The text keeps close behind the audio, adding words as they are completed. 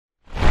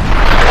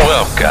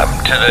Welcome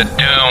to the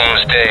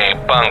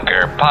Doomsday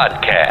Bunker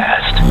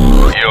Podcast.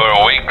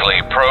 Your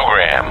weekly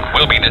program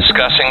will be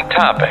discussing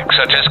topics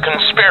such as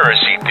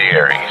conspiracy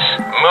theories,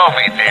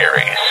 movie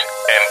theories,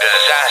 and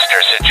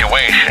disaster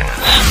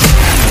situations.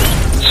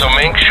 So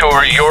make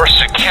sure you're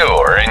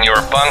secure in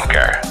your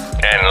bunker,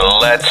 and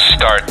let's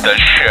start the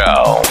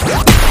show.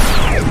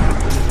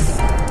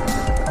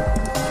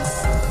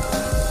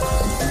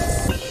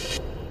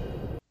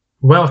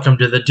 Welcome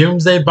to the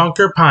Doomsday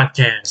Bunker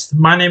Podcast.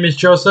 My name is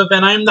Joseph,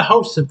 and I am the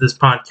host of this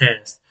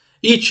podcast.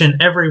 Each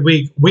and every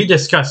week, we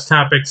discuss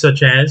topics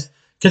such as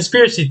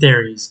conspiracy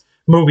theories,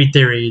 movie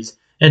theories,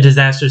 and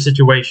disaster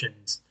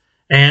situations.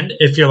 And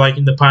if you're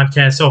liking the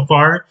podcast so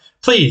far,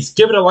 please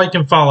give it a like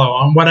and follow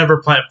on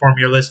whatever platform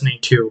you're listening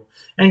to.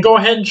 And go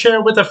ahead and share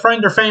it with a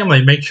friend or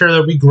family. Make sure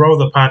that we grow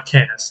the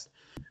podcast.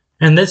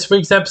 And this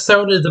week's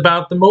episode is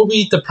about the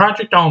movie The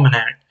Project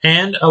Almanac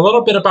and a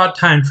little bit about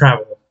time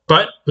travel.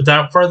 But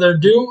without further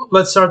ado,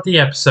 let's start the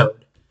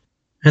episode.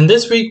 And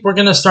this week, we're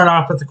going to start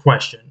off with a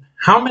question.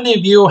 How many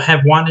of you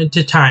have wanted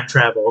to time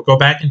travel? Go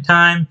back in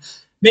time,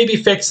 maybe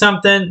fix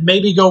something,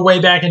 maybe go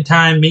way back in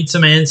time, meet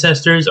some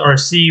ancestors, or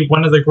see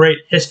one of the great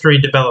history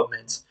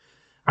developments?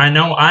 I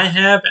know I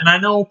have, and I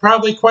know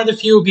probably quite a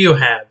few of you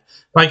have.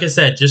 Like I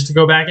said, just to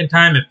go back in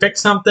time and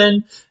fix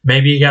something.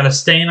 Maybe you got a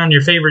stain on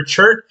your favorite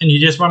shirt, and you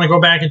just want to go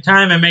back in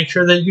time and make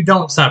sure that you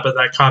don't stop at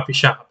that coffee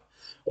shop.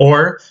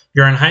 Or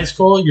you're in high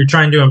school, you're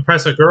trying to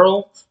impress a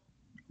girl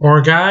or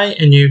a guy,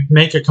 and you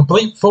make a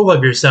complete fool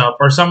of yourself,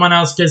 or someone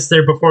else gets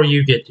there before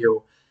you get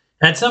to.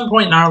 At some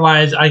point in our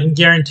lives, I can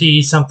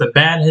guarantee something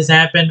bad has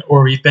happened,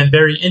 or we've been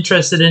very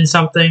interested in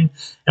something,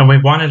 and we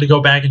wanted to go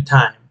back in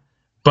time.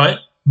 But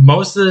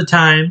most of the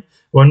time,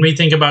 when we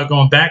think about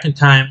going back in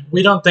time,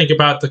 we don't think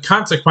about the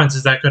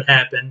consequences that could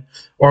happen,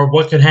 or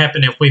what could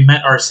happen if we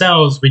met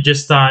ourselves. We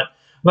just thought,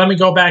 let me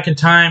go back in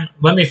time,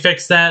 let me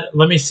fix that,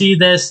 let me see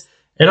this.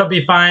 It'll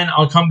be fine.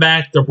 I'll come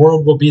back. The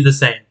world will be the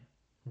same.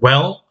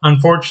 Well,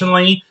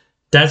 unfortunately,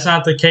 that's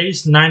not the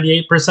case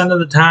 98% of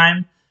the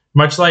time.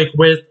 Much like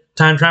with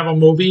time travel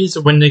movies,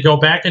 when they go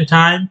back in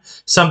time,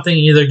 something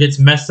either gets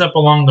messed up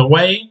along the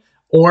way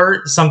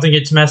or something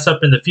gets messed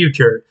up in the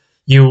future.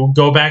 You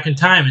go back in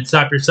time and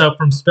stop yourself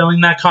from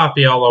spilling that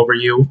coffee all over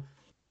you.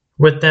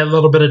 With that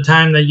little bit of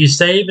time that you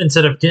save,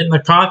 instead of getting the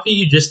coffee,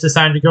 you just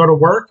decide to go to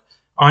work.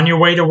 On your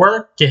way to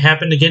work, you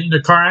happen to get into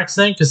a car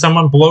accident because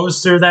someone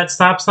blows through that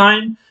stop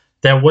sign.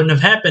 That wouldn't have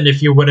happened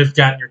if you would have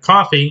gotten your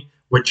coffee,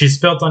 which you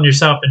spilt on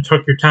yourself and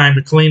took your time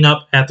to clean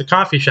up at the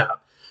coffee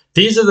shop.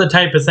 These are the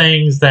type of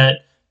things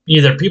that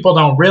either people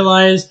don't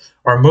realize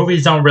or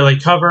movies don't really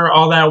cover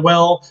all that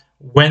well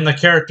when the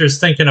character's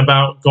thinking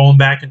about going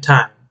back in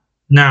time.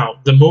 Now,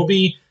 the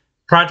movie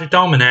Project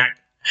Almanac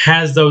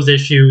has those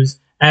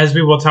issues, as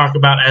we will talk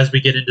about as we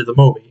get into the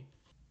movie.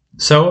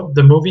 So,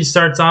 the movie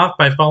starts off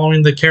by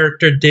following the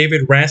character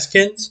David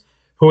Raskins,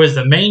 who is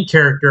the main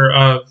character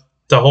of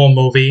the whole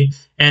movie,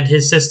 and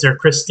his sister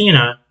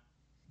Christina.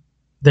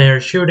 They are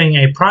shooting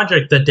a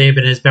project that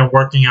David has been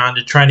working on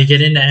to try to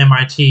get into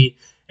MIT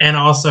and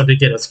also to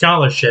get a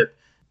scholarship.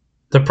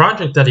 The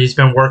project that he's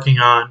been working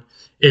on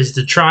is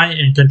to try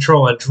and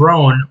control a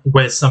drone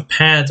with some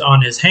pads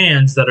on his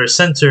hands that are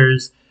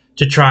sensors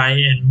to try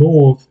and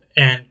move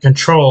and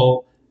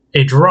control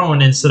a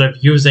drone instead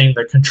of using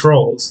the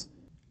controls.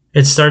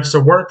 It starts to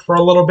work for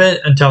a little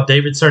bit until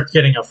David starts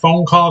getting a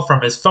phone call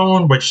from his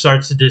phone, which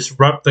starts to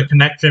disrupt the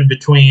connection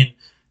between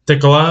the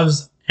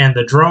gloves and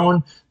the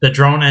drone. The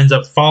drone ends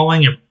up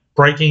falling and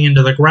breaking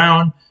into the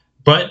ground,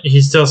 but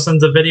he still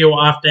sends a video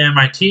off to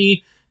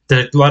MIT.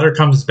 The letter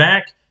comes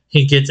back.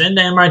 He gets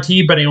into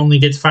MIT, but he only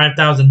gets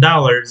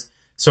 $5,000.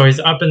 So he's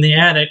up in the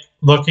attic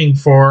looking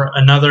for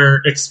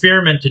another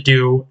experiment to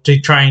do to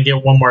try and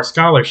get one more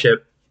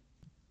scholarship.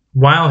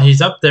 While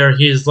he's up there,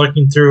 he is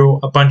looking through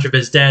a bunch of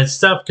his dad's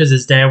stuff because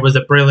his dad was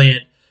a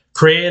brilliant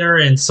creator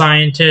and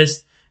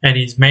scientist, and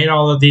he's made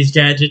all of these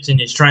gadgets, and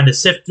he's trying to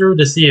sift through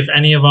to see if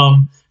any of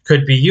them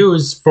could be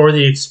used for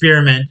the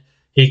experiment.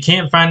 He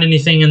can't find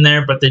anything in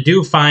there, but they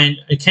do find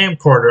a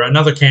camcorder,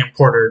 another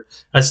camcorder,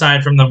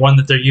 aside from the one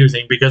that they're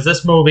using, because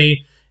this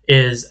movie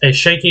is a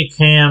shaky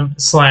cam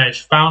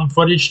 / found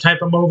footage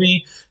type of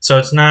movie, so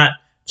it's not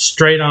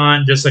straight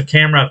on just a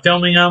camera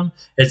filming them.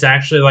 It's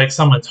actually like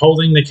someone's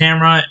holding the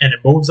camera and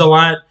it moves a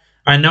lot.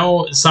 I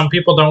know some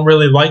people don't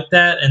really like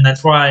that, and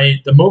that's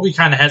why the movie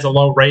kind of has a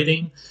low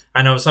rating.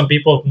 I know some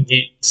people can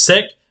get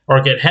sick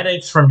or get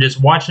headaches from just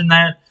watching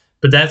that,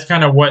 but that's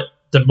kind of what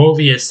the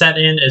movie is set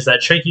in, is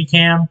that shaky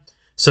cam.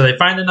 So they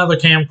find another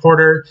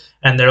camcorder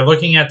and they're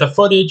looking at the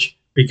footage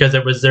because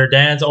it was their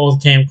dad's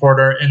old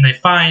camcorder, and they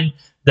find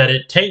that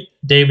it taped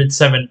David's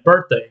 7th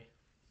birthday.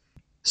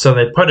 So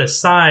they put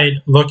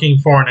aside looking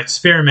for an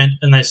experiment,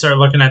 and they start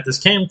looking at this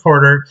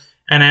camcorder,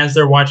 and as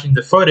they're watching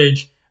the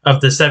footage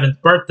of the 7th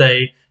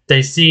birthday,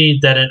 they see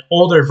that an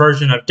older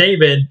version of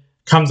David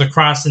comes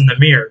across in the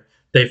mirror.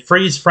 They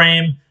freeze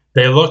frame,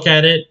 they look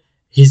at it,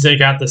 he's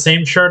got the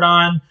same shirt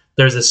on,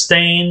 there's a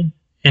stain,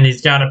 and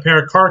he's got a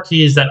pair of car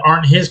keys that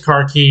aren't his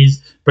car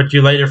keys, but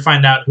you later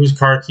find out whose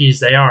car keys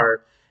they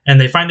are. and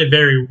they find it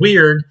very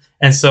weird.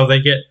 And so they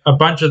get a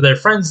bunch of their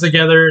friends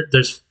together.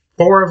 There's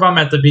 4 of them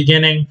at the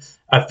beginning.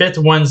 A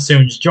 5th one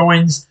soon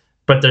joins,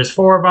 but there's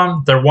 4 of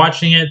them. They're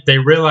watching it. They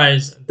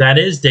realize that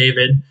is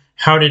David.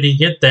 How did he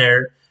get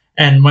there?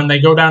 And when they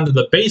go down to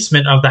the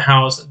basement of the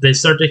house, they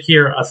start to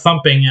hear a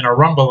thumping and a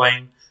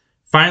rumbling.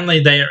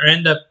 Finally, they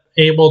end up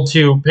able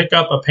to pick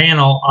up a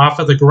panel off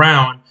of the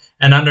ground,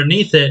 and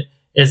underneath it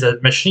is a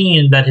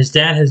machine that his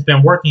dad has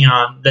been working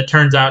on that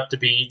turns out to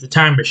be the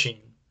time machine.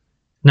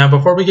 Now,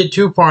 before we get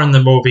too far in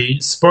the movie,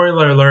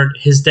 spoiler alert,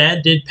 his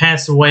dad did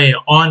pass away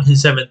on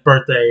his 7th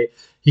birthday.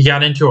 He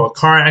got into a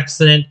car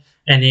accident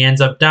and he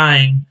ends up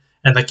dying,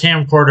 and the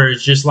camcorder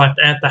is just left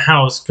at the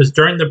house because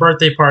during the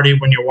birthday party,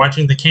 when you're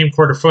watching the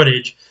camcorder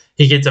footage,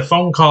 he gets a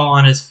phone call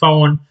on his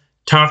phone,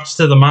 talks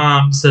to the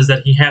mom, says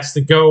that he has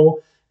to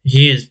go.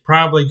 He is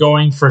probably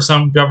going for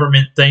some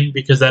government thing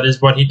because that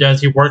is what he does.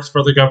 He works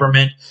for the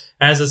government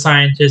as a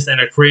scientist and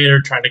a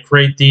creator trying to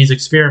create these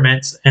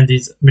experiments and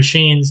these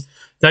machines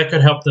that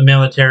could help the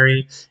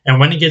military. And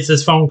when he gets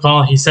this phone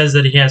call, he says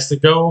that he has to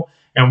go.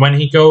 And when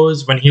he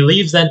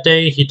leaves that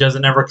day, he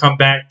doesn't ever come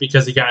back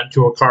because he got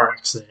into a car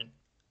accident.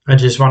 I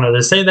just wanted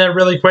to say that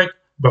really quick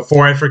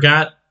before I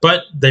forgot.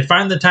 But they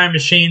find the time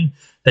machine.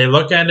 They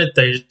look at it.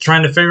 They're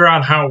trying to figure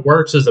out how it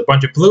works. There's a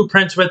bunch of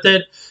blueprints with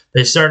it.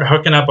 They start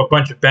hooking up a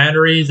bunch of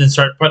batteries and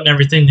start putting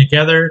everything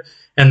together.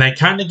 And they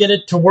kind of get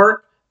it to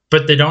work,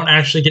 but they don't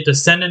actually get to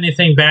send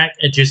anything back.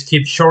 It just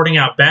keeps shorting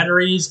out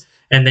batteries.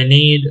 And they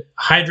need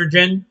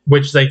hydrogen,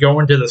 which they go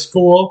into the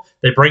school.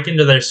 They break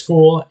into their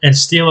school and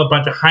steal a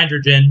bunch of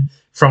hydrogen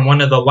from one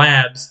of the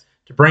labs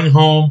to bring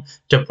home,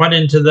 to put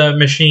into the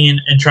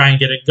machine and try and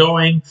get it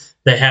going.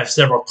 They have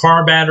several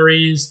car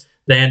batteries.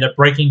 They end up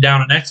breaking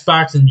down an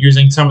Xbox and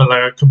using some of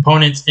the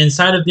components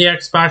inside of the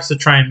Xbox to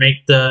try and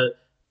make the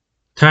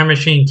time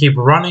machine keep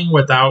running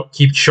without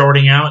keep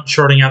shorting out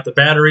the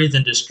batteries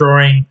and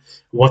destroying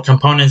what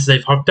components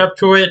they've hooked up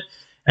to it.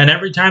 And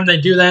every time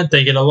they do that,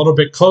 they get a little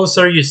bit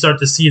closer. You start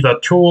to see the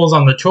tools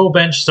on the tool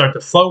bench start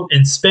to float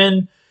and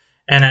spin.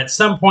 And at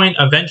some point,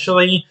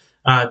 eventually,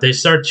 they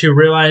start to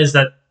realize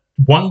that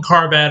one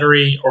car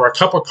battery or a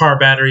couple car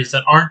batteries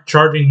that aren't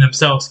charging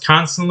themselves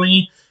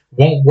constantly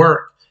won't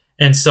work.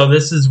 And so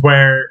this is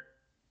where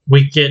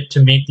we get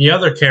to meet the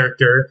other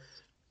character.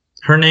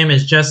 Her name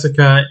is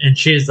Jessica, and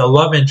she is the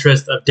love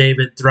interest of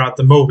David throughout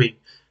the movie.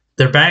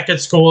 They're back at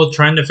school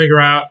trying to figure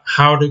out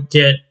how to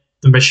get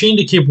the machine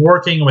to keep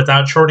working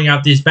without shorting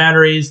out these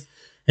batteries,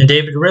 and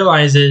David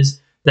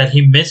realizes that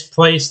he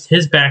misplaced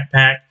his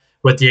backpack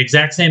with the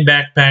exact same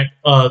backpack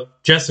of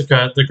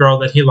Jessica, the girl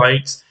that he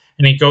likes,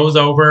 and he goes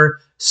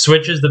over,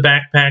 switches the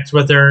backpacks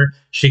with her.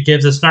 She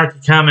gives a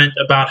snarky comment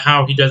about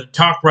how he doesn't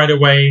talk right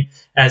away,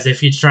 as if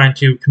he's trying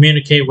to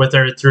communicate with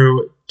her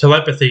through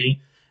telepathy,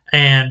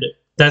 and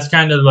that's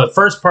kind of the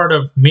first part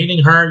of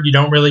meeting her. You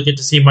don't really get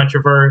to see much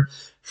of her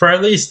for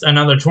at least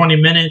another 20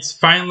 minutes.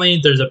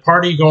 Finally, there's a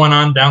party going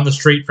on down the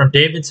street from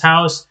David's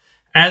house.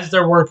 As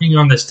they're working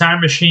on this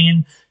time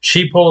machine,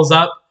 she pulls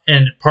up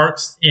and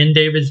parks in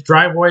David's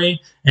driveway,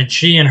 and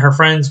she and her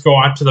friends go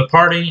out to the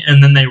party,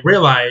 and then they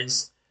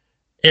realize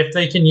if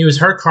they can use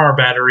her car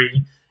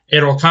battery,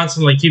 it'll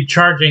constantly keep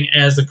charging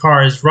as the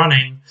car is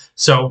running,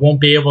 so it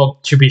won't be able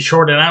to be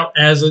shorted out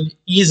as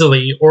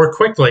easily or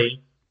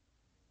quickly.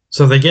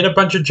 So they get a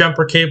bunch of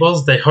jumper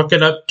cables, they hook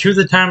it up to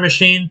the time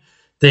machine,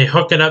 they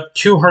hook it up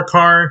to her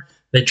car.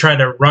 They try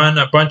to run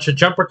a bunch of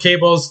jumper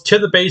cables to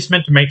the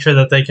basement to make sure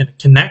that they can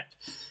connect.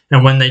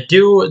 And when they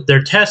do,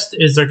 their test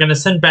is they're going to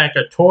send back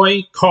a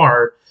toy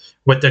car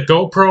with a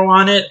GoPro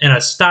on it and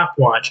a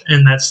stopwatch.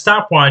 And that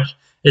stopwatch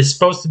is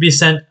supposed to be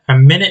sent a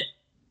minute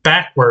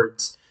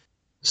backwards.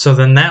 So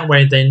then that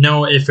way they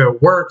know if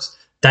it works,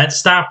 that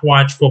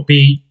stopwatch will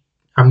be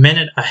a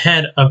minute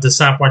ahead of the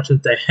stopwatch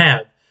that they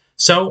have.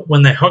 So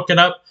when they hook it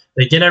up,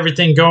 they get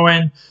everything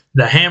going.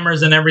 The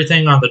hammers and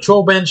everything on the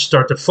tool bench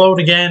start to float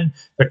again.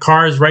 The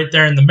car is right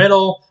there in the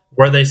middle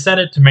where they set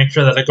it to make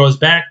sure that it goes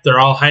back. They're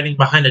all hiding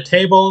behind a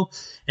table.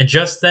 And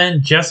just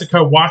then,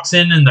 Jessica walks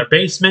in their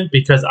basement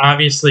because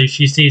obviously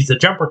she sees the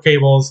jumper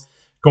cables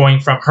going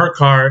from her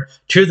car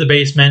to the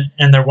basement,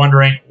 and they're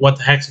wondering what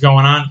the heck's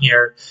going on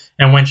here.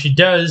 And when she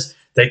does,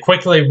 they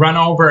quickly run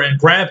over and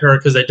grab her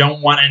because they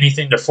don't want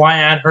anything to fly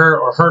at her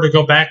or her to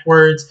go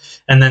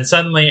backwards. And then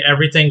suddenly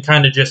everything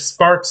kind of just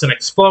sparks and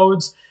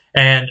explodes,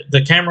 and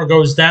the camera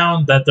goes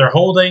down that they're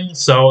holding.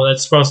 So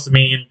that's supposed to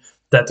mean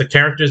that the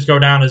characters go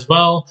down as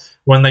well.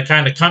 When they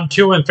kind of come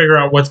to and figure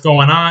out what's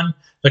going on,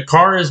 the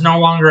car is no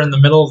longer in the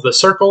middle of the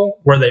circle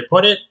where they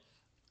put it,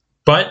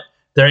 but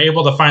they're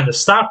able to find the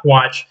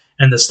stopwatch,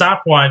 and the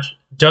stopwatch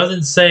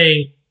doesn't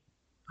say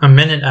a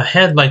minute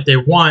ahead like they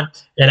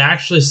want. It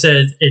actually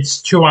says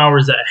it's 2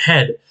 hours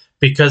ahead,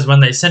 because when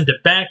they sent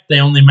it back, they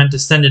only meant to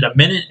send it a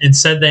minute.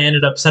 Instead, they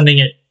ended up sending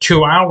it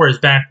 2 hours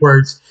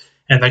backwards,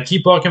 and they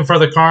keep looking for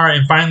the car,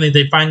 and finally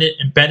they find it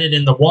embedded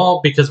in the wall,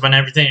 because when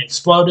everything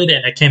exploded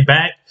and it came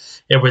back,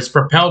 it was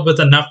propelled with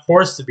enough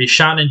force to be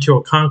shot into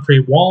a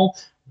concrete wall,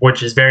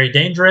 which is very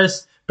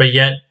dangerous, but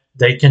yet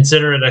they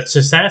consider it a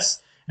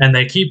success, and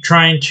they keep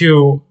trying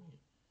to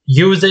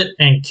use it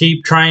and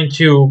keep trying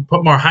to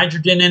put more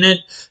hydrogen in it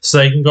so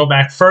they can go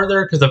back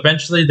further, because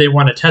eventually they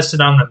want to test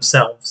it on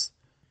themselves.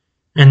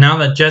 And now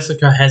that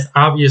Jessica has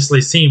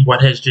obviously seen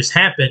what has just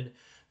happened,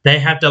 they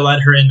have to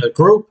let her in the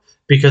group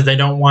because they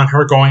don't want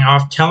her going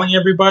off telling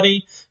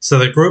everybody. So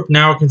the group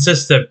now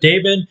consists of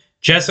David,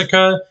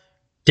 Jessica,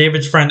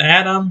 David's friend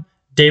Adam,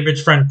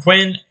 David's friend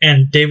Quinn,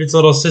 and David's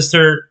little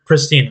sister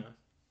Christina.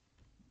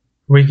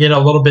 We get a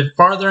little bit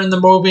farther in the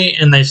movie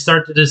and they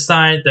start to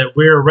decide that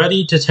we're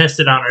ready to test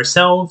it on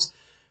ourselves.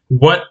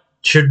 What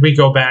should we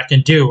go back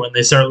and do? And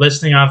they start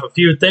listing off a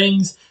few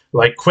things,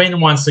 like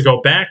Quinn wants to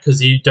go back because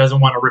he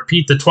doesn't want to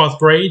repeat the 12th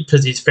grade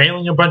because he's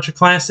failing a bunch of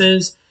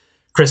classes.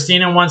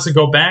 Christina wants to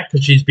go back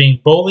because she's being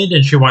bullied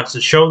and she wants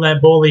to show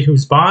that bully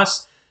who's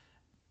boss.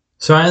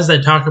 So as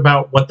they talk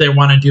about what they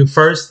want to do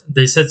first,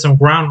 they set some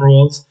ground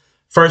rules,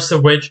 first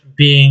of which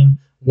being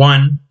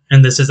one,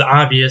 and this is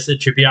obvious,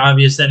 it should be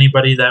obvious to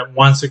anybody that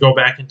wants to go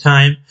back in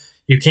time,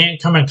 you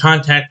can't come in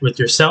contact with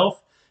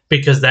yourself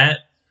because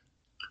that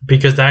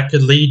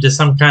could lead to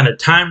some kind of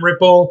time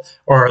ripple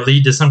or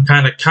lead to some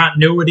kind of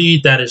continuity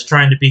that is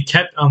trying to be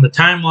kept on the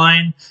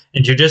timeline,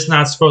 and you're just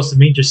not supposed to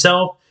meet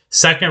yourself.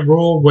 Second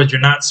rule was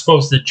you're not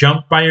supposed to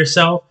jump by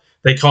yourself.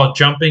 They call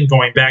jumping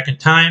going back in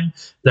time.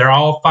 They're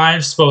all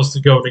five supposed to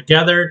go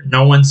together.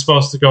 No one's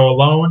supposed to go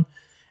alone.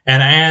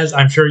 And as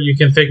I'm sure you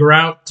can figure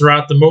out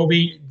throughout the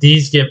movie,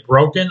 these get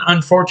broken,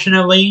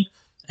 unfortunately,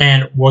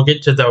 and we'll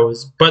get to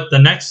those. But the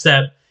next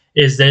step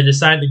is they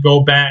decide to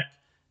go back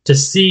to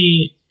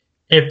see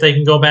if they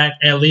can go back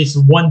at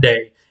least one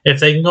day. If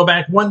they can go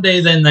back one day,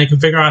 then they can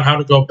figure out how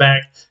to go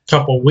back a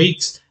couple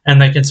weeks,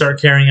 and they can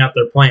start carrying out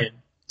their plan.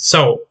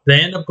 So they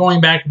end up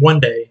going back one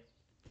day.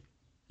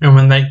 And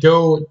when they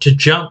go to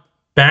jump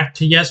back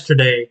to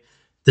yesterday,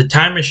 the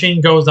time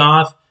machine goes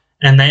off,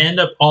 and they end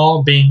up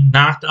all being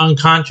knocked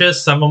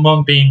unconscious, some of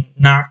them being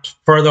knocked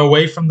further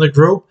away from the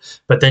group,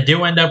 but they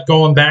do end up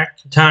going back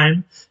in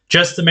time.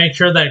 Just to make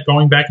sure that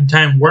going back in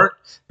time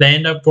worked, they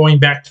end up going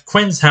back to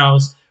Quinn's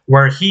house,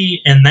 where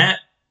he, in that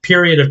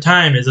period of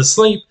time, is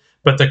asleep,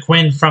 but the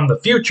Quinn from the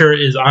future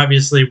is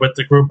obviously with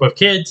the group of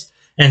kids.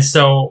 And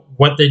so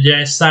what they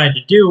decide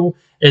to do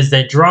is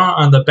they draw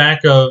on the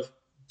back of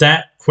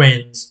that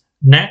Quinn's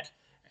neck,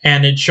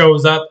 and it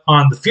shows up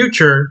on the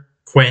future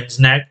Quinn's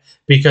neck,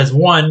 because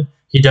one,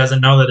 he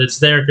doesn't know that it's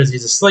there because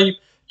he's asleep.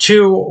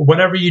 Two,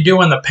 whatever you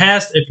do in the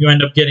past, if you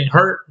end up getting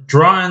hurt,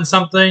 draw on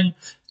something,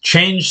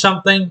 change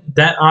something,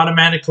 that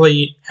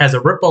automatically has a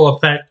ripple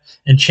effect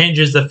and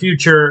changes the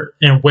future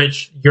in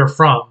which you're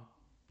from.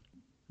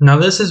 Now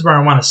this is where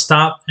I want to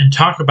stop and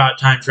talk about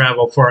time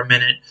travel for a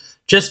minute,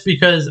 just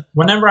because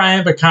whenever I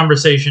have a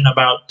conversation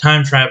about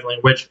time traveling,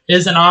 which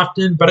isn't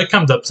often, but it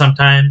comes up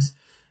sometimes,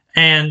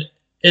 and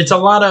it's a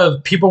lot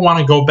of people want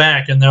to go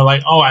back and they're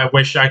like, oh, I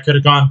wish I could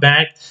have gone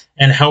back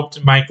and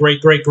helped my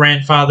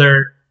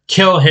great-great-grandfather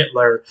kill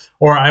Hitler,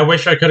 or I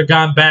wish I could have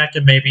gone back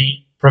and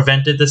maybe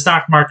prevented the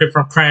stock market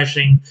from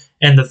crashing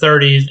in the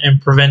 30s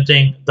and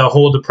preventing the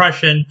whole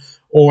depression,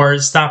 or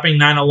stopping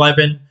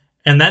 9/11.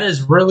 And that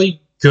is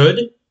really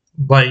good.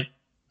 Like,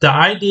 the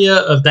idea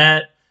of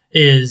that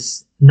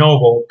is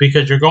noble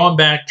because you're going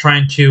back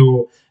trying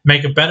to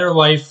make a better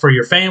life for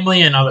your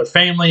family and other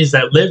families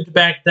that lived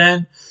back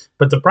then.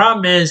 But the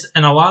problem is,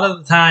 and a lot of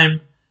the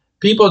time,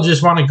 people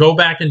just want to go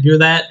back and do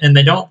that, and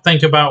they don't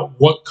think about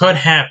what could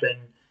happen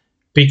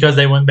because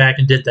they went back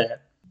and did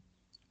that.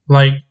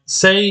 Like,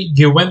 say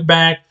you went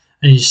back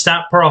and you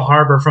stopped Pearl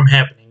Harbor from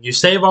happening. You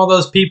save all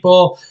those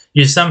people,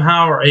 you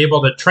somehow are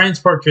able to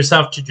transport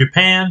yourself to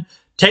Japan,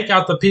 take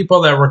out the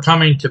people that were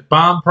coming to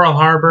bomb Pearl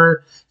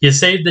Harbor, you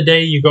save the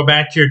day, you go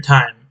back to your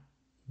time.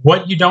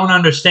 What you don't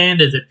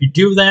understand is if you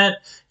do that,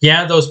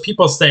 yeah, those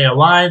people stay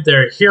alive,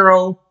 they're a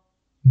hero,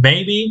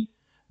 maybe,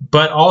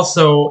 but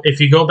also if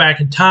you go back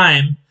in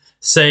time,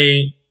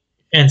 say,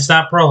 and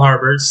stop Pearl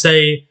Harbor,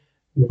 say,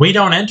 we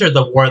don't enter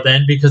the war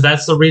then because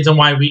that's the reason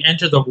why we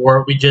enter the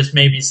war. We just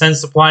maybe send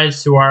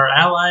supplies to our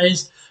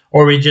allies,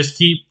 or we just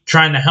keep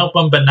trying to help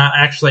them but not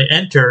actually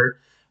enter.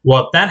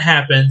 Well, if that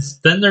happens,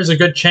 then there's a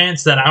good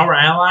chance that our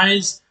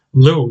allies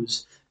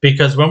lose,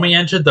 because when we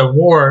entered the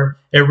war,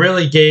 it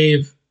really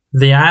gave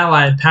the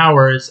allied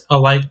powers a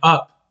leg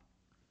up.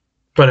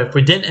 But if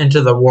we didn't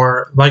enter the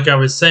war, like I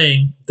was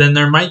saying, then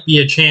there might be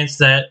a chance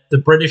that the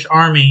British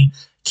Army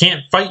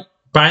can't fight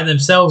by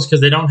themselves because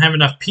they don't have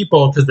enough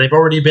people, because they've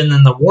already been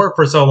in the war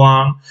for so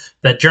long,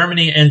 that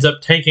Germany ends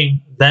up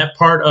taking that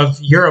part of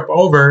Europe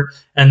over,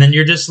 and then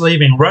you're just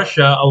leaving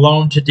Russia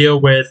alone to deal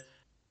with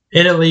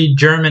Italy,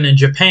 Germany, and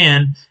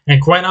Japan.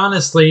 And quite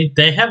honestly,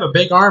 they have a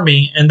big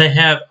army and they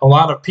have a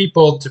lot of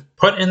people to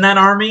put in that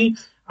army.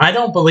 I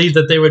don't believe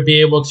that they would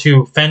be able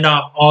to fend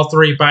off all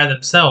three by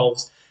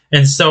themselves.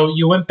 And so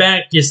you went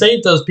back, you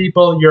saved those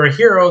people, you're a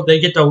hero, they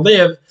get to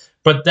live,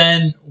 but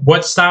then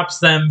what stops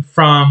them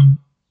from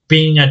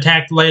being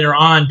attacked later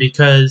on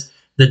because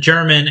the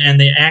German and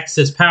the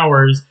Axis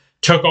powers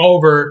took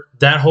over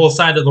that whole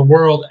side of the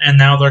world, and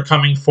now they're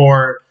coming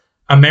for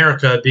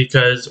America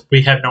because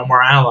we have no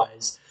more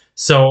allies.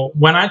 So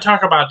when I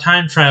talk about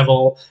time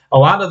travel, a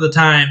lot of the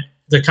time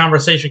the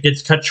conversation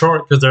gets cut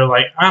short because they're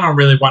like, I don't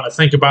really want to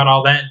think about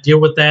all that and deal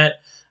with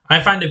that.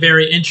 I find it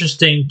very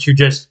interesting to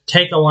just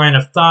take a line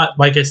of thought.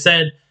 Like I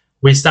said,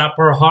 we stop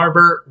Pearl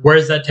Harbor. Where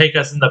does that take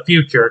us in the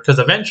future? Because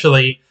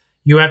eventually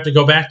you have to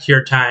go back to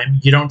your time.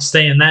 You don't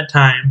stay in that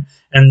time.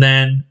 And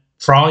then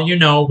for all you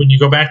know, when you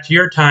go back to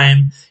your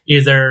time,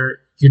 either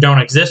you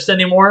don't exist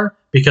anymore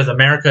because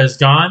America is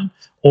gone,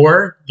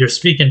 or you're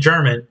speaking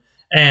German.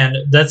 And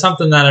that's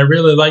something that I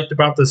really liked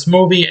about this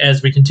movie.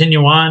 As we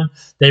continue on,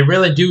 they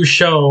really do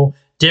show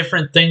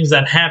different things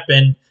that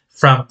happen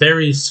from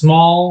very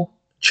small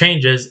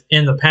changes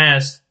in the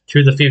past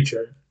to the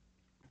future.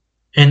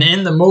 And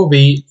in the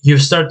movie, you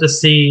start to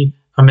see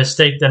a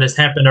mistake that has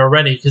happened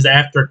already, because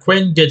after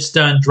Quinn gets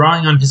done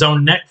drawing on his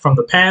own neck from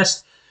the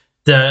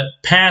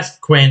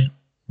past Quinn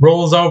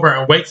rolls over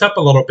and wakes up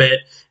a little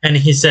bit, and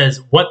he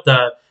says, "What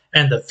the?"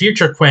 And the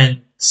future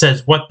Quinn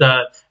says, "What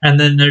the?" And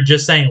then they're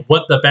just saying,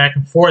 "What the?" back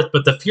and forth.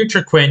 But the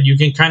future Quinn, you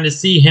can kind of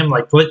see him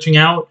like glitching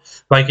out,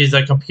 like he's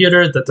a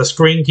computer that the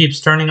screen keeps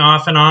turning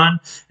off and on,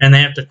 and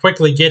they have to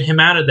quickly get him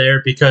out of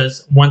there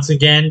because, once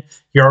again,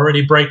 you're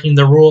already breaking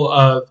the rule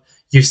of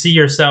you see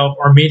yourself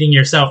or meeting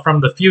yourself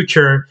from the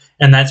future,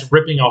 and that's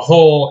ripping a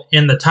hole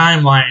in the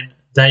timeline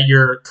that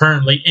you're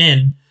currently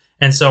in.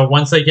 And so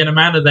once they get him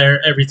out of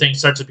there, everything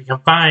starts to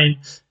become fine.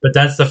 But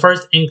that's the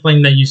first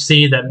inkling that you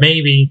see that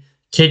maybe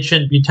kids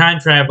shouldn't be time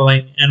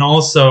traveling, and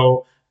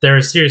also there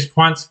are serious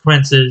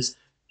consequences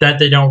that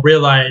they don't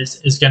realize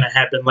is going to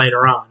happen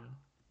later on.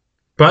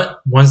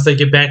 But once they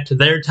get back to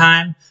their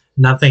time,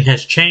 nothing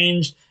has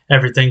changed,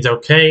 everything's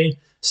okay.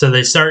 So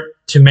they start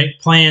to make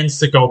plans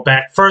to go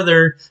back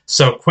further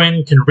so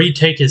Quinn can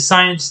retake his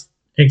science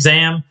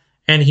exam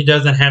and he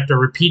doesn't have to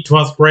repeat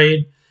 12th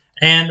grade.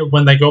 And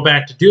when they go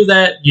back to do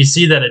that, you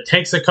see that it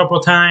takes a couple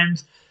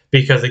times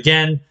because,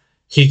 again,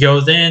 he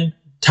goes in,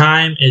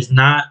 time is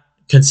not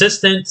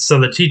consistent, so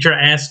the teacher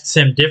asks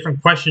him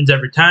different questions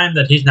every time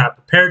that he's not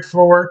prepared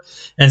for,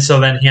 and so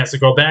then he has to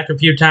go back a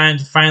few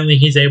times. Finally,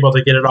 he's able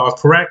to get it all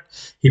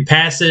correct. He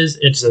passes.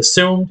 It's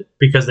assumed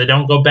because they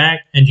don't go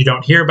back and you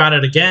don't hear about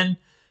it again.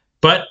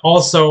 But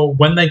also,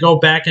 when they go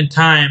back in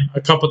time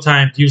a couple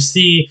times, you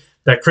see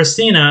that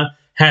Christina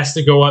has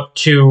to go up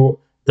to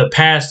the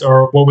past,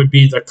 or what would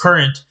be the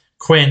current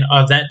Quinn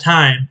of that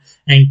time,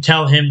 and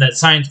tell him that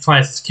science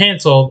class is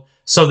canceled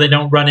so they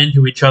don't run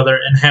into each other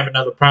and have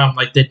another problem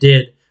like they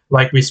did,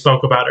 like we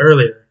spoke about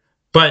earlier.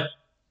 But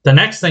the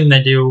next thing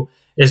they do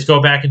is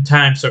go back in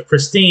time so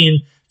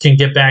Christine can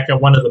get back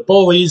at one of the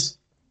bullies.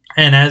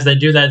 And as they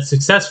do that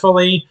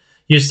successfully,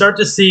 you start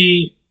to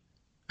see,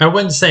 I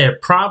wouldn't say a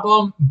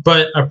problem,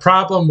 but a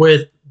problem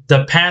with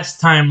the past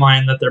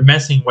timeline that they're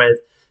messing with,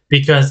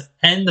 because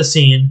in the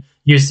scene,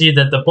 you see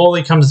that the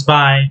bully comes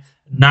by,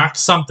 knocks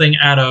something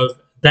out of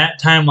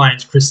that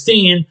timeline's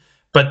Christine,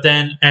 but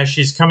then as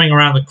she's coming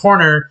around the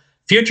corner,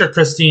 future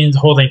Christine's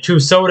holding 2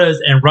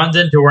 sodas and runs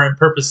into her and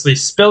purposely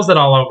spills it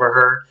all over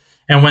her.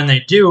 And when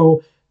they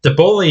do, the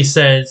bully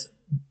says,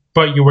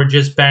 "But you were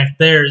just back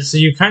there." So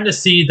you kind of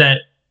see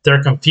that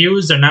they're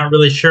confused. They're not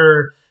really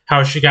sure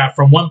how she got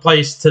from one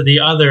place to the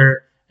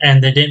other,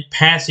 and they didn't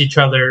pass each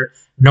other,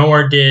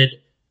 nor did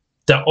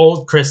the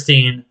old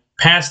Christine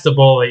pass the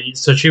bully.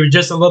 So she was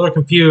just a little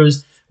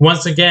confused.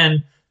 Once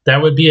again,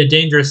 that would be a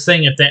dangerous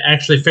thing if they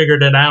actually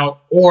figured it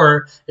out,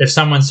 or if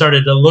someone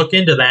started to look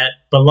into that,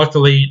 but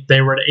luckily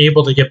they were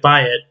able to get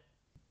by it.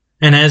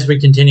 And as we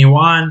continue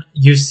on,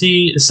 you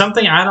see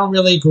something I don't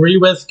really agree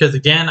with, because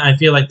again, I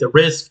feel like the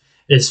risk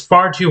is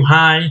far too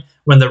high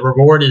when the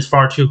reward is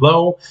far too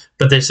low.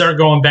 But they start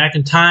going back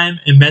in time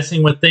and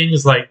messing with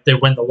things like they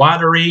win the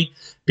lottery,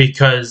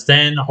 because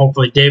then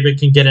hopefully David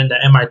can get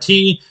into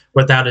MIT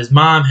without his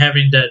mom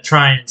having to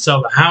try and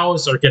sell the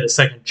house or get a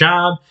second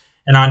job.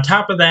 And on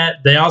top of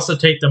that, they also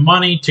take the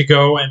money to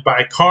go and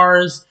buy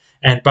cars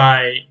and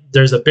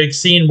there's a big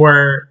scene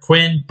where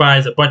Quinn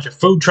buys a bunch of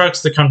food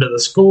trucks to come to the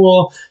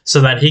school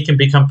so that he can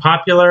become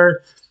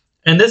popular.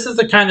 And this is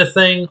the kind of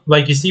thing,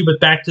 like you see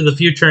with Back to the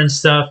Future and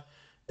stuff,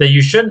 that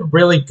you shouldn't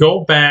really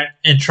go back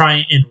and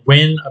try and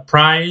win a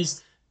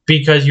prize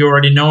because you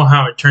already know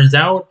how it turns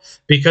out.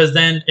 Because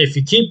then if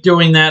you keep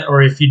doing that,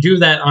 or if you do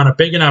that on a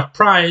big enough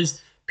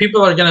prize,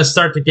 people are going to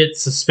start to get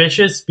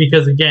suspicious,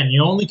 because again,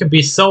 you only can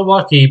be so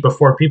lucky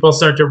before people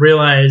start to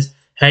realize,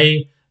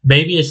 hey,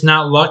 maybe it's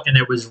not luck and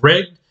it was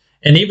rigged.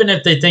 And even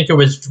if they think it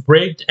was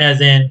rigged,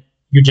 as in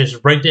you just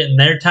rigged it in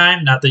their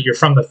time, not that you're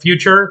from the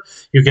future,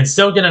 you can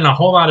still get in a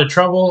whole lot of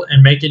trouble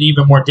and make it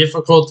even more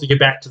difficult to get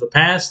back to the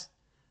past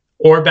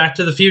or back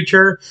to the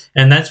future.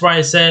 And that's why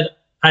I said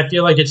I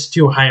feel like it's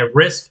too high a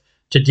risk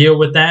to deal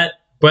with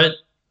that. But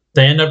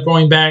they end up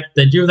going back,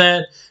 they do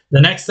that.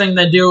 The next thing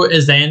they do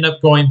is they end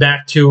up going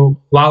back to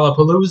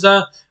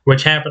Lollapalooza,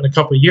 which happened a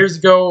couple years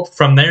ago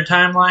from their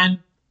timeline.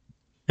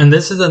 And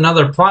this is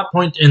another plot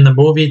point in the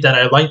movie that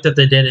I like that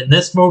they did in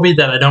this movie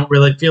that I don't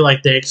really feel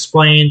like they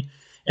explain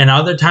in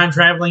other time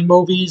traveling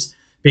movies.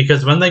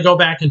 Because when they go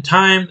back in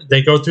time,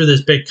 they go through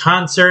this big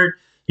concert.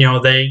 You know,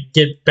 they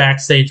get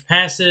backstage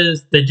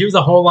passes. They do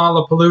the whole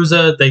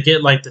Lollapalooza. They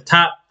get like the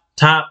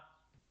top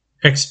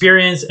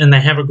experience and they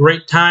have a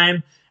great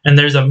time. And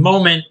there's a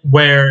moment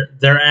where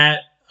they're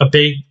at a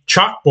big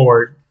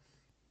chalkboard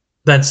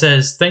that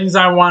says things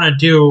I want to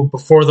do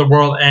before the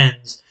world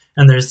ends.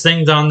 And there's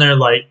things on there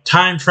like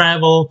time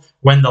travel,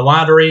 win the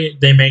lottery.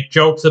 They make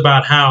jokes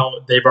about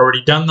how they've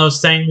already done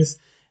those things.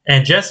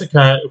 And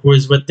Jessica, who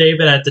is with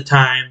David at the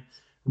time,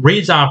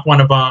 reads off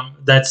one of them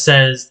that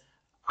says,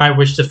 I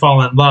wish to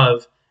fall in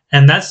love.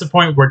 And that's the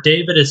point where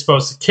David is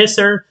supposed to kiss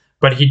her,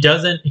 but he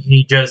doesn't.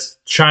 He just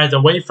shies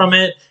away from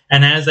it.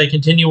 And as they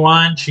continue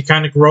on, she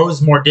kind of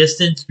grows more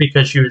distance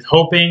because she was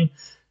hoping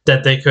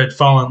that they could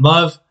fall in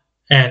love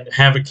and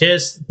have a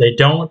kiss. They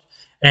don't.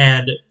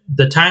 And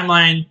the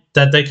timeline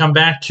that they come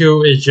back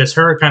to is just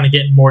her kind of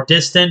getting more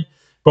distant.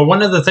 But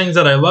one of the things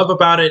that I love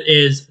about it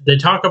is they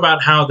talk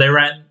about how they were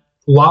at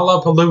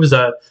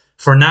Lollapalooza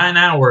for 9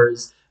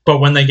 hours, but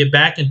when they get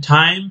back in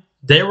time,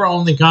 they were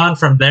only gone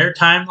from their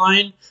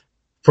timeline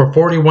for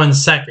 41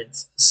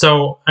 seconds.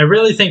 So I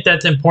really think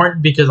that's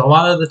important because a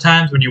lot of the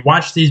times when you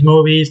watch these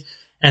movies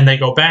and they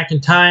go back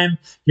in time,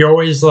 you're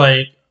always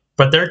like,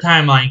 but their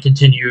timeline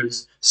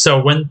continues.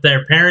 So when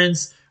their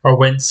parents or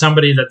when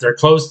somebody that they're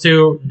close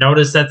to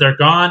notice that they're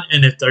gone,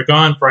 and if they're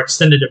gone for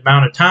extended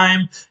amount of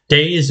time,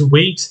 days,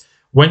 weeks,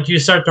 wouldn't you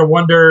start to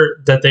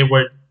wonder that they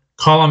would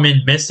call them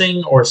in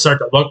missing or start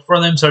to look for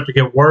them, start to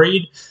get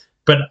worried?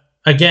 But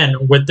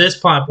again, with this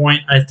plot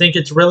point, I think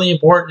it's really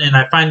important, and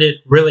I find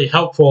it really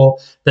helpful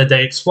that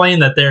they explain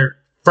that they're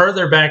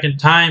further back in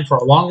time for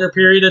a longer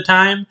period of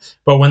time,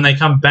 but when they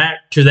come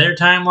back to their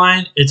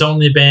timeline, it's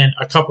only been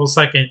a couple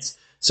seconds,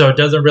 so it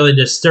doesn't really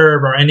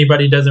disturb or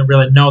anybody doesn't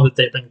really know that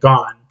they've been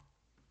gone.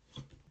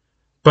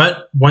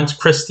 But once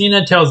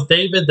Christina tells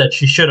David that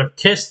she should have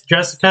kissed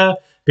Jessica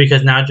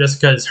because now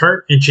Jessica is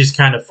hurt and she's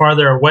kind of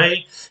farther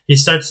away, he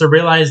starts to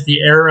realize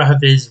the error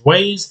of his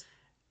ways.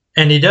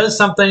 And he does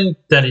something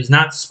that he's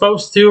not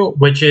supposed to,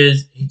 which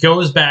is he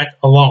goes back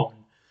alone.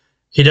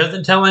 He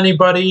doesn't tell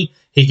anybody.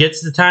 He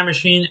gets the time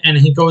machine and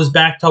he goes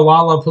back to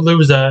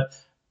Lollapalooza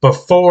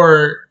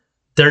before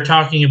they're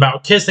talking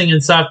about kissing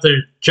and stuff.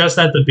 They're just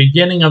at the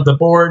beginning of the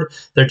board.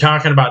 They're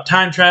talking about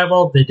time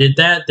travel. They did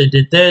that. They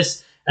did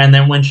this. And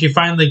then when she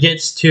finally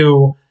gets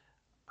to,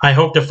 I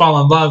hope to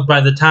fall in love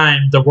by the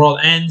time the world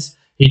ends,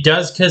 he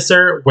does kiss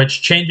her,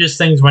 which changes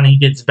things when he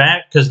gets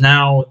back because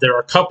now they're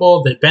a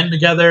couple. They've been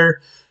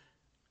together.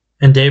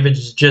 And David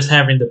is just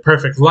having the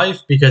perfect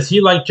life because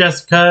he liked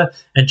Jessica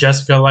and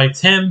Jessica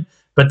liked him.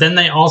 But then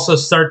they also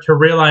start to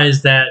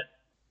realize that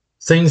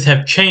things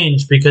have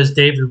changed because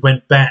David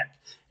went back.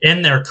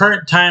 In their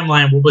current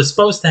timeline, what was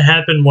supposed to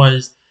happen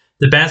was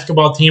the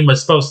basketball team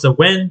was supposed to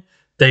win.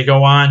 They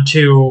go on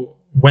to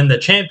win the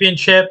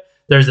championship.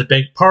 There's a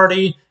big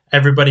party.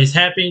 Everybody's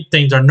happy.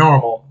 Things are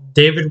normal.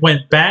 David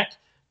went back,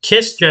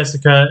 kissed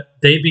Jessica.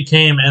 They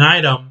became an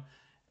item.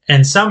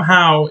 And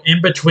somehow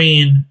in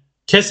between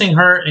kissing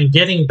her and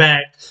getting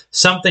back,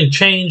 something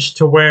changed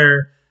to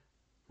where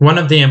one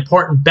of the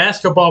important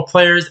basketball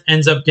players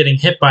ends up getting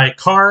hit by a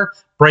car,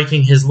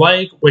 breaking his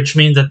leg, which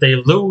means that they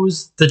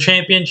lose the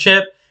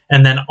championship.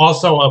 And then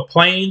also a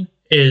plane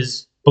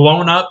is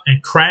blown up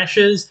and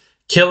crashes,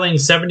 killing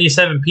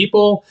 77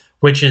 people,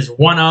 which is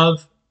one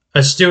of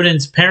a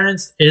student's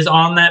parents is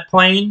on that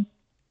plane.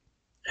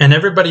 And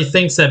everybody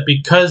thinks that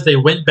because they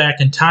went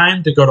back in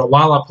time to go to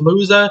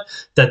Lollapalooza,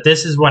 that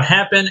this is what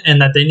happened and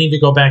that they need to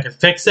go back and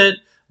fix it.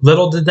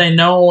 Little did they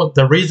know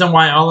the reason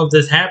why all of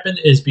this happened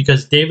is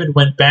because David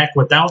went back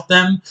without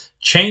them,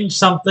 changed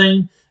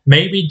something,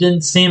 maybe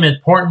didn't seem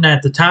important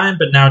at the time,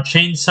 but now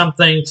changed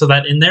something so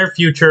that in their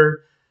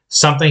future,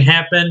 something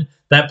happened.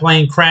 That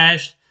plane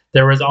crashed.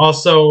 There was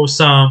also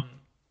some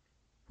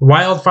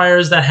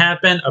wildfires that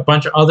happened, a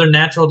bunch of other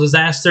natural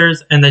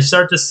disasters, and they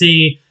start to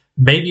see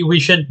maybe we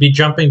shouldn't be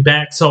jumping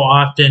back so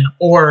often,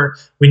 or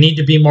we need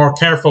to be more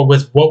careful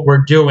with what we're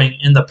doing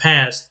in the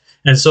past.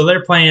 And so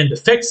their plan to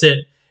fix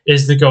it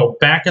is to go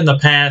back in the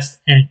past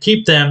and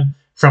keep them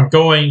from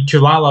going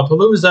to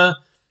Lollapalooza.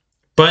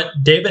 But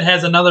David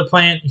has another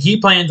plan. He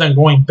plans on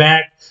going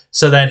back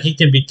so that he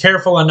can be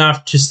careful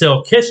enough to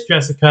still kiss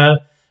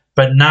Jessica,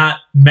 but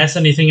not mess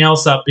anything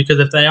else up. Because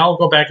if they all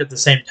go back at the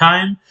same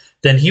time,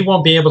 then he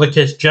won't be able to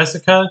kiss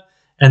Jessica,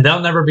 and they'll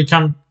never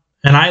become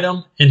an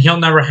item, and he'll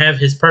never have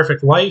his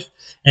perfect life.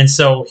 And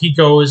so he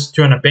goes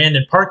to an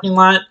abandoned parking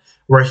lot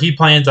where he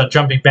plans on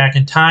jumping back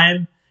in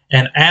time,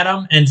 and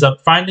Adam ends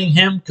up finding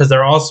him because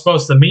they're all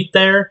supposed to meet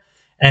there.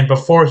 And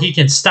before he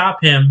can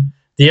stop him,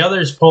 the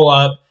others pull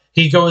up.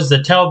 He goes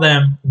to tell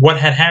them what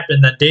had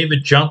happened, that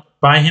David jumped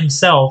by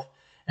himself.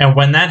 And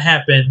when that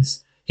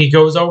happens, he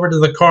goes over to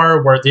the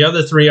car where the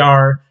other three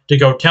are to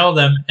go tell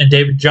them, and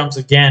David jumps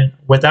again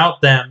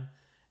without them.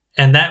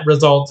 And that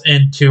results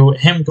into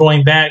him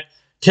going back,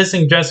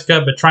 kissing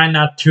Jessica, but trying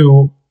not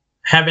to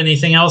have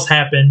anything else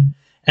happen.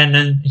 And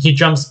then he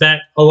jumps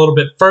back a little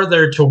bit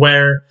further to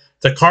where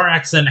the car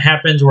accident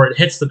happens, where it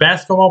hits the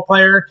basketball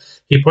player.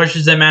 He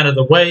pushes him out of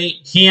the way.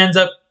 He ends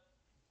up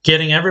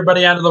getting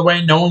everybody out of the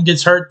way. No one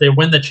gets hurt. They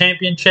win the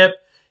championship.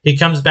 He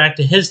comes back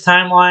to his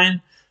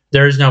timeline.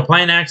 There is no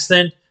plane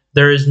accident.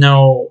 There is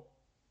no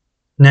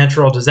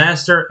natural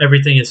disaster,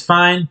 everything is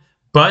fine,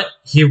 but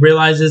he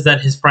realizes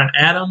that his friend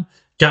Adam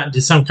got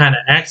into some kind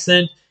of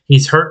accident.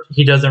 He's hurt.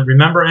 He doesn't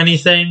remember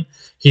anything.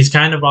 He's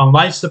kind of on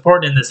life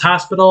support in this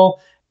hospital.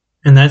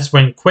 And that's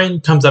when Quinn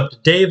comes up to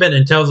David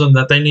and tells him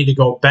that they need to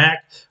go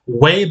back,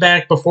 way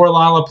back before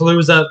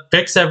Lollapalooza,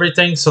 fix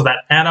everything so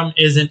that Adam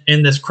isn't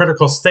in this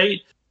critical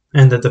state,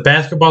 and that the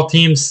basketball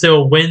team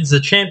still wins the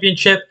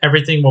championship.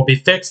 Everything will be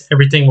fixed.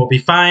 Everything will be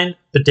fine.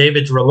 But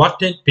David's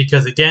reluctant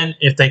because, again,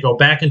 if they go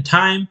back in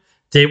time,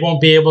 they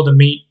won't be able to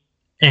meet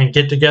and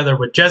get together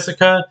with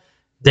Jessica.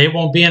 They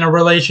won't be in a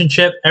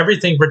relationship.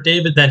 Everything for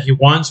David that he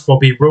wants will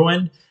be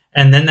ruined.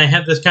 And then they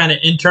have this kind of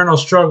internal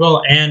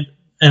struggle and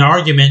an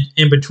argument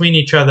in between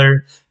each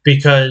other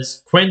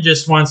because Quinn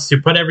just wants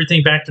to put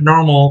everything back to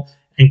normal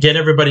and get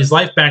everybody's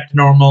life back to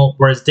normal,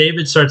 whereas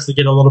David starts to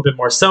get a little bit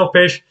more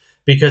selfish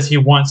because he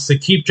wants to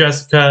keep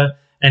Jessica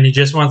and he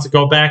just wants to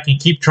go back and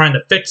keep trying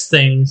to fix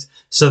things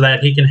so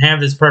that he can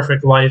have his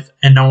perfect life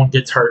and no one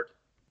gets hurt.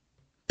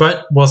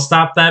 But we'll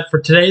stop that for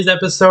today's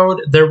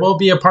episode. There will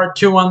be a part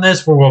 2 on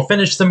this where we'll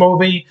finish the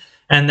movie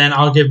and then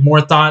I'll give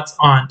more thoughts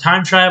on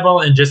time travel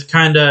and just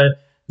kind of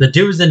the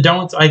do's and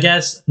don'ts, I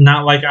guess.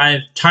 Not like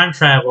I've time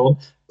traveled,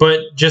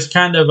 but just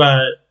kind of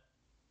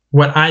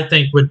what I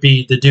think would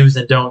be the do's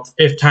and don'ts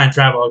if time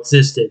travel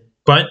existed.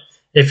 But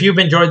if you've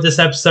enjoyed this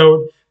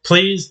episode,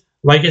 please,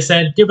 like I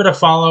said, give it a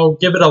follow,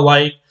 give it a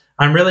like.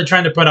 I'm really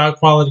trying to put out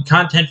quality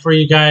content for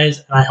you guys,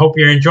 and I hope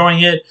you're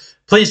enjoying it.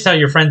 Please tell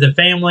your friends and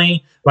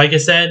family. Like I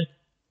said,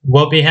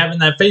 we'll be having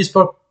that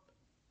Facebook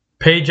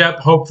page up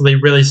hopefully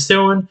really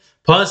soon.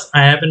 Plus,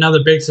 I have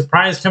another big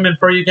surprise coming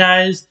for you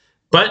guys.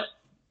 But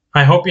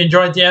I hope you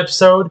enjoyed the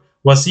episode.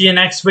 We'll see you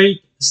next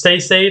week. Stay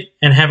safe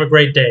and have a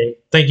great day.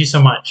 Thank you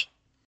so much.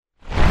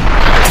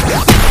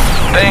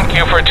 Thank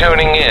you for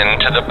tuning in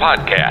to the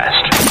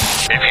podcast.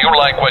 If you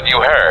like what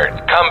you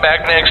heard, come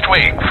back next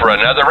week for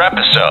another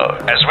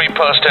episode as we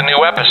post a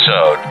new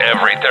episode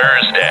every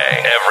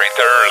Thursday.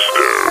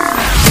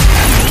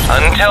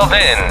 Until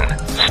then,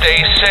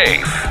 stay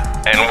safe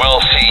and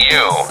we'll see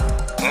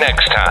you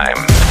next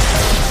time.